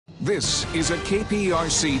This is a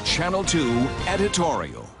KPRC Channel 2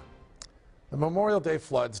 editorial. The Memorial Day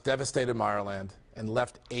floods devastated Meyerland and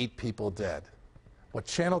left 8 people dead. What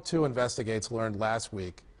Channel 2 Investigates learned last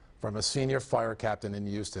week from a senior fire captain in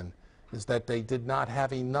Houston is that they did not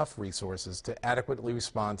have enough resources to adequately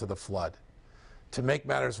respond to the flood. To make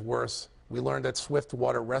matters worse, we learned that swift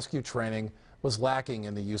water rescue training was lacking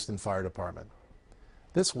in the Houston Fire Department.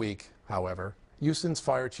 This week, however, Houston's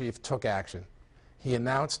fire chief took action. He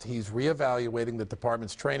announced he's reevaluating the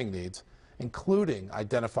department's training needs, including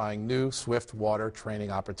identifying new swift water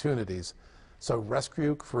training opportunities so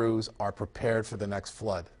rescue crews are prepared for the next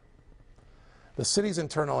flood. The city's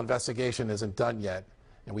internal investigation isn't done yet,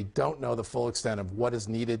 and we don't know the full extent of what is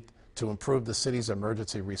needed to improve the city's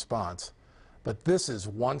emergency response. But this is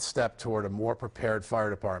one step toward a more prepared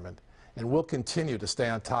fire department, and we'll continue to stay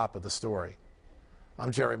on top of the story.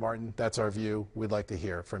 I'm Jerry Martin. That's our view. We'd like to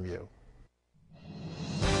hear from you.